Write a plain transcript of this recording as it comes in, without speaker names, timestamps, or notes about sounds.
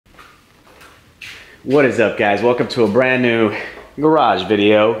What is up, guys? Welcome to a brand new garage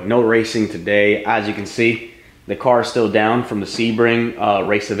video. No racing today. As you can see, the car is still down from the Sebring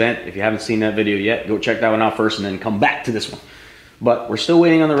race event. If you haven't seen that video yet, go check that one out first and then come back to this one. But we're still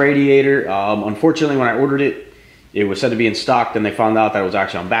waiting on the radiator. Unfortunately, when I ordered it, it was said to be in stock. Then they found out that it was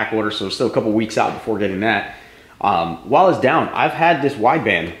actually on back order, so it's still a couple weeks out before getting that. While it's down, I've had this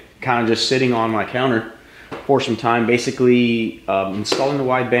wideband kind of just sitting on my counter for some time, basically installing the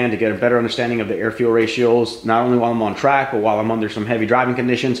wideband to get a better understanding of the air-fuel ratios, not only while I'm on track, but while I'm under some heavy driving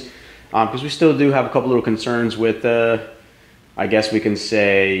conditions, because we still do have a couple little concerns with, I guess we can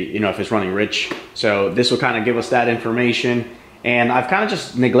say, you know, if it's running rich. So this will kind of give us that information. And I've kind of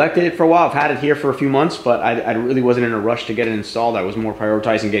just neglected it for a while. I've had it here for a few months, but I really wasn't in a rush to get it installed. I was more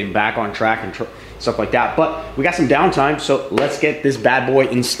prioritizing getting back on track and stuff like that. But we got some downtime, so let's get this bad boy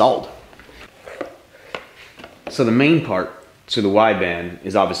installed. So the main part to the wideband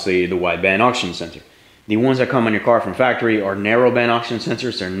is obviously the wideband oxygen sensor. The ones that come on your car from factory are narrowband oxygen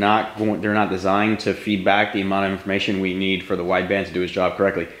sensors. They're not designed to feed back the amount of information we need for the wideband to do its job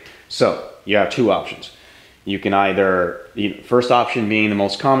correctly. So you have two options. You can either, the first option being the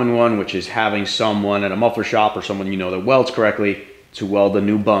most common one, which is having someone at a muffler shop or someone you know that welds correctly to weld a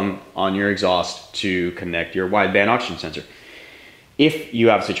new bung on your exhaust to connect your wideband oxygen sensor. If you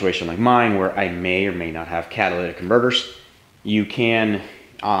have a situation like mine where I may or may not have catalytic converters, you can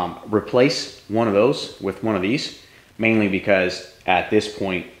replace one of those with one of these, mainly because at this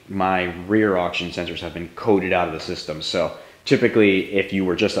point my rear oxygen sensors have been coded out of the system. So typically if you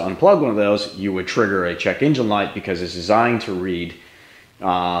were just to unplug one of those, you would trigger a check engine light because it's designed to read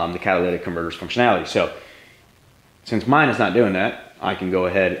the catalytic converter's functionality. So since mine is not doing that, I can go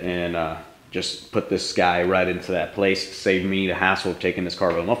ahead and just put this guy right into that place, save me the hassle of taking this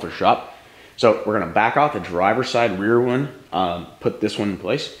car to a muffler shop. So we're gonna back out the driver's side rear one, put this one in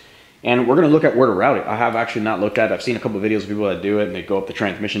place, and we're gonna look at where to route it. I have actually not looked at it. I've seen a couple of videos of people that do it and they go up the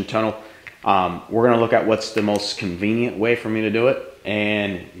transmission tunnel. We're gonna look at what's the most convenient way for me to do it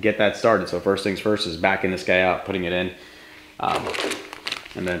and get that started. So first things first is backing this guy out, putting it in,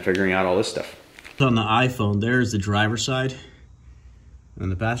 and then figuring out all this stuff. On the iPhone, there's the driver's side. On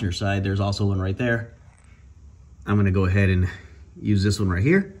the passenger side, there's also one right there. I'm gonna go ahead and use this one right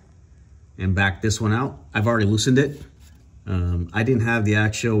here and back this one out. I've already loosened it. I didn't have the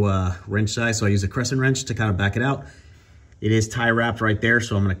actual wrench size, so I used a crescent wrench to kind of back it out. It is tie wrapped right there,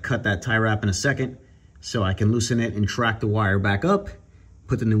 so I'm gonna cut that tie wrap in a second so I can loosen it and track the wire back up,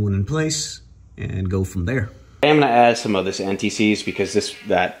 put the new one in place, and go from there. I'm gonna add some of this NTCs because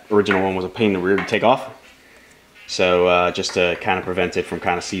that original one was a pain in the rear to take off. So just to kind of prevent it from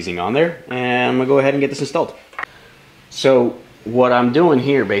kind of seizing on there, and I'm gonna go ahead and get this installed. So what I'm doing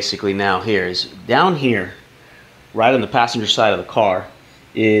here basically now here is down here, right on the passenger side of the car,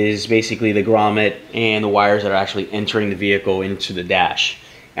 is basically the grommet and the wires that are actually entering the vehicle into the dash,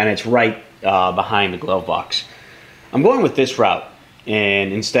 and it's right behind the glove box. I'm going with this route,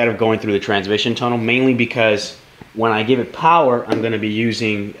 and instead of going through the transmission tunnel, mainly because when I give it power, I'm going to be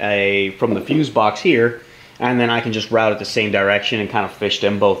using from the fuse box here, and then I can just route it the same direction and kind of fish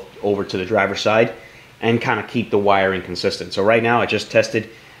them both over to the driver's side and kind of keep the wiring consistent. So right now I just tested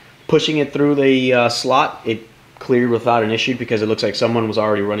pushing it through the slot. It cleared without an issue because it looks like someone was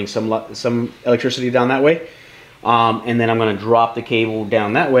already running some electricity down that way. And then I'm going to drop the cable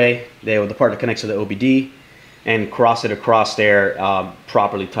down that way, the part that connects to the OBD, and cross it across there,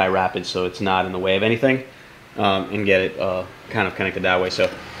 properly tie wrap it so it's not in the way of anything, and get it kind of connected that way.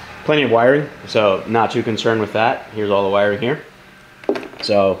 So plenty of wiring, so not too concerned with that. Here's all the wiring here.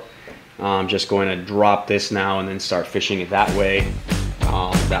 So I'm just going to drop this now and then start fishing it that way.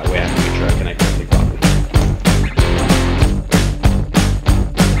 That way I can make sure I connect everything properly.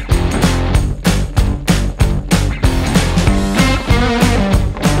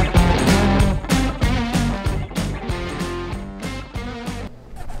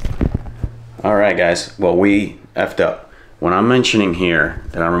 Alright guys, well, we effed up. When I'm mentioning here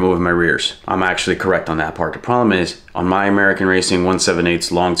that I'm removing my rears, I'm actually correct on that part. The problem is, on my American Racing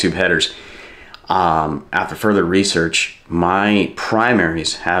 1/7/8 long tube headers, after further research, my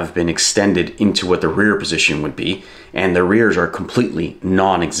primaries have been extended into what the rear position would be, and the rears are completely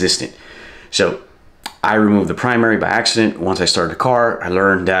non-existent. So I removed the primary by accident. Once I started the car, I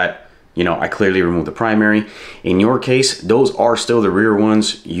learned that, you know, I clearly removed the primary. In your case, those are still the rear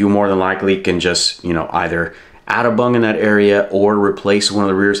ones. You more than likely can just, you know, either add a bung in that area or replace one of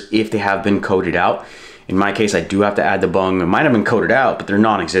the rears if they have been coated out. In my case, I do have to add the bung. It might have been coated out, but they're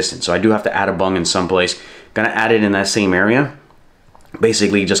non-existent. So I do have to add a bung in someplace. Gonna add it in that same area.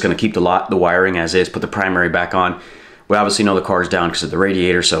 Basically just gonna keep the wiring as is, put the primary back on. We obviously know the car is down because of the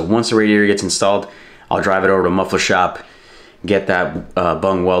radiator. So once the radiator gets installed, I'll drive it over to a muffler shop, get that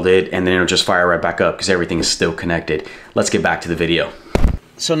bung welded, and then it'll just fire right back up because everything is still connected. Let's get back to the video.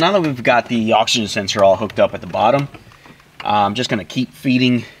 So now that we've got the oxygen sensor all hooked up at the bottom, I'm just gonna keep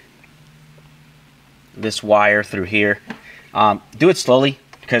feeding this wire through here. Do it slowly,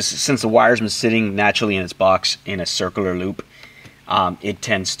 because since the wire's been sitting naturally in its box in a circular loop, it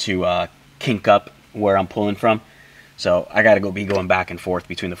tends to kink up where I'm pulling from. So I gotta be going back and forth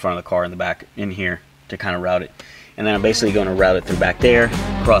between the front of the car and the back in here to kind of route it. And then I'm basically going to route it through back there,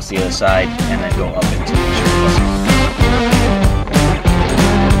 across the other side, and then go up into the insurance.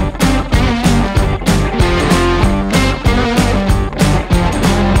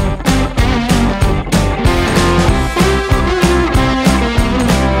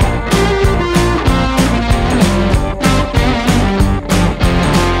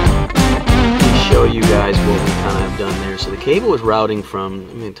 You guys what we kind of have done there. So the cable is routing from,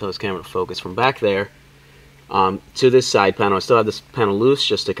 let me tell this camera to focus, from back there to this side panel. I still have this panel loose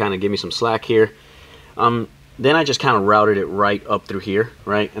just to kind of give me some slack here. Then I just kind of routed it right up through here,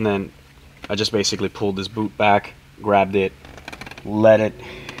 right? And then I just basically pulled this boot back, grabbed it, led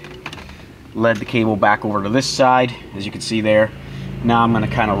the cable back over to this side, as you can see there. Now I'm going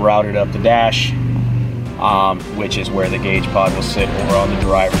to kind of route it up the dash, which is where the gauge pod will sit over on the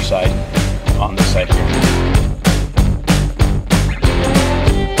driver's side. On this side here.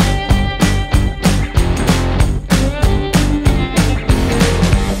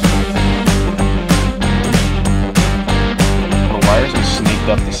 The wires are snaked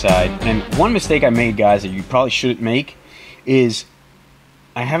up the side. And one mistake I made, guys, that you probably shouldn't make is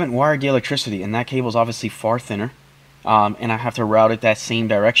I haven't wired the electricity, and that cable is obviously far thinner. And I have to route it that same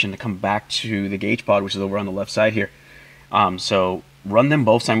direction to come back to the gauge pod, which is over on the left side here. So run them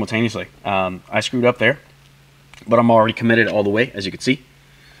both simultaneously. I screwed up there, but I'm already committed all the way, as you can see.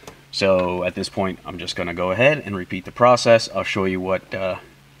 So at this point, I'm just going to go ahead and repeat the process. I'll show you what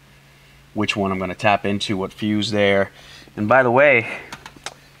which one I'm going to tap into, what fuse there. And by the way,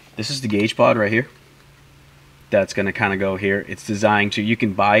 this is the gauge pod right here. That's going to kind of go here. It's designed to, you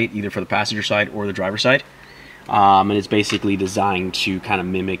can buy it either for the passenger side or the driver's side. And it's basically designed to kind of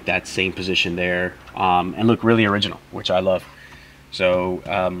mimic that same position there and look really original, which I love. So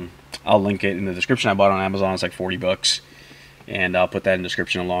I'll link it in the description. I bought it on Amazon. It's like 40 bucks, and I'll put that in the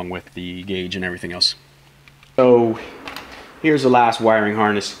description along with the gauge and everything else. So here's the last wiring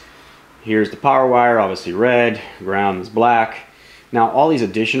harness. Here's the power wire, obviously red, ground is black. Now all these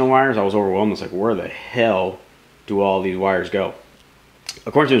additional wires, I was overwhelmed. I was like, where the hell do all these wires go?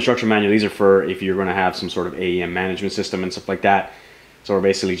 According to the instruction manual, these are for if you're going to have some sort of AEM management system and stuff like that. So we're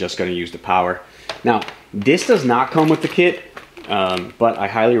basically just going to use the power. Now this does not come with the kit. But I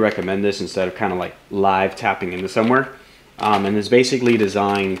highly recommend this instead of kind of like live tapping into somewhere. And it's basically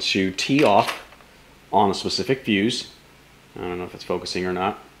designed to tee off on a specific fuse. I don't know if it's focusing or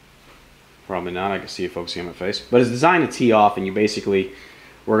not. Probably not. I can see it focusing on my face. But it's designed to tee off, and you basically,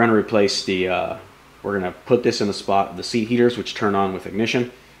 we're going to replace the, we're going to put this in the spot of the seat heaters, which turn on with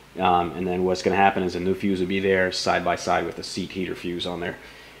ignition. And then what's going to happen is a new fuse will be there side by side with the seat heater fuse on there.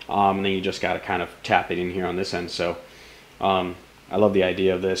 And then you just got to kind of tap it in here on this end. So I love the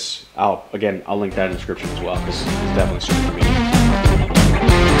idea of this. I'll link that in the description as well, because it's definitely super convenient.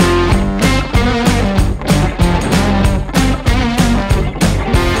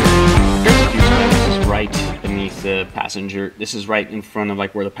 This is right beneath the passenger. This is right in front of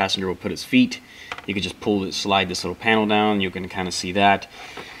like where the passenger will put his feet. You can just pull it, slide this little panel down. You can kind of see that.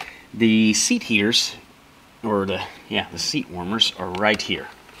 The seat heaters, or the seat warmers, are right here.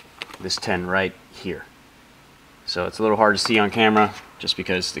 This 10 right here. So it's a little hard to see on camera just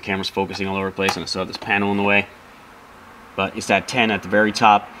because the camera's focusing all over the place and I still have this panel in the way. But it's that 10 at the very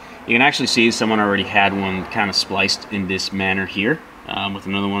top. You can actually see someone already had one kind of spliced in this manner here with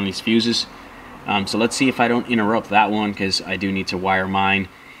another one of these fuses. So let's see if I don't interrupt that one, because I do need to wire mine.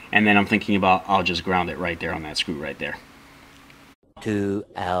 And then I'm thinking about, I'll just ground it right there on that screw right there. 2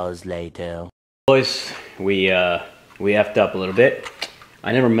 hours later. Boys, we effed up a little bit.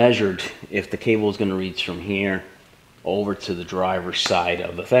 I never measured if the cable was going to reach from here over to the driver's side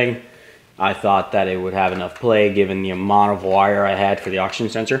of the thing. I thought that it would have enough play given the amount of wire I had for the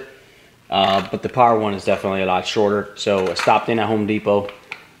oxygen sensor. But the power one is definitely a lot shorter. So I stopped in at Home Depot,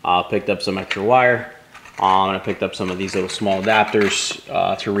 picked up some extra wire, and I picked up some of these little small adapters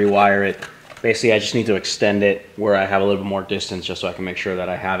to rewire it. Basically, I just need to extend it where I have a little bit more distance just so I can make sure that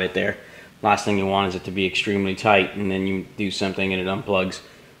I have it there. Last thing you want is it to be extremely tight and then you do something and it unplugs.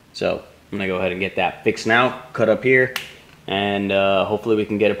 So I'm gonna go ahead and get that fixed now, cut up here, and hopefully we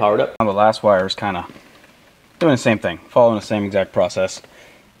can get it powered up. The last wire is kind of doing the same thing, following the same exact process.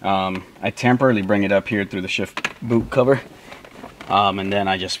 I temporarily bring it up here through the shift boot cover, and then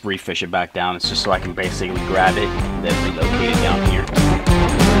I just refish it back down. It's just so I can basically grab it and then relocate it down here.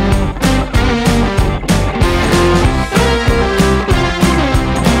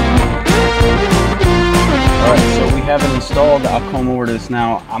 Alright, so we have it installed. I'll come over to this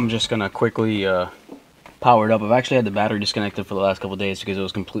now. I'm just going to quickly power it up. I've actually had the battery disconnected for the last couple of days because it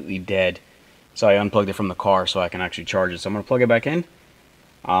was completely dead. So I unplugged it from the car so I can actually charge it. So I'm going to plug it back in,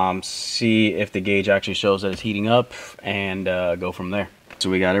 see if the gauge actually shows that it's heating up, and go from there. So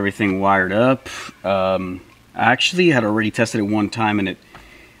we got everything wired up. I actually had already tested it one time, and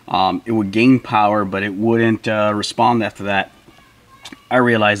it would gain power, but it wouldn't respond after that. I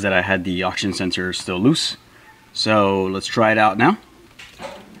realized that I had the oxygen sensor still loose. So let's try it out now.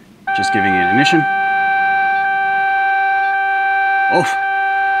 Just giving it ignition. Oh,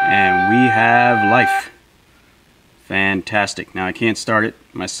 and we have life. Fantastic. Now I can't start it.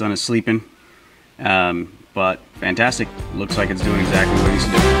 My son is sleeping. But fantastic. Looks like it's doing exactly what it needs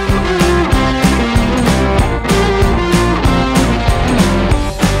to do.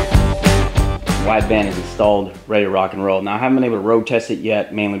 Wideband is installed, ready to rock and roll. Now I haven't been able to road test it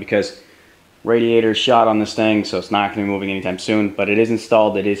yet, mainly because radiator is shot on this thing, so it's not going to be moving anytime soon. But it is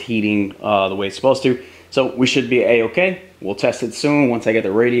installed. It is heating the way it's supposed to. So we should be a-okay. We'll test it soon once I get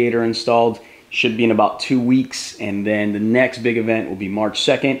the radiator installed. Should be in about 2 weeks, and then the next big event will be March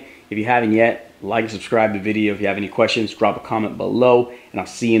 2nd. If you haven't yet, like and subscribe to the video. If you have any questions, drop a comment below, and I'll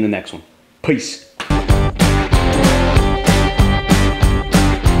see you in the next one. Peace.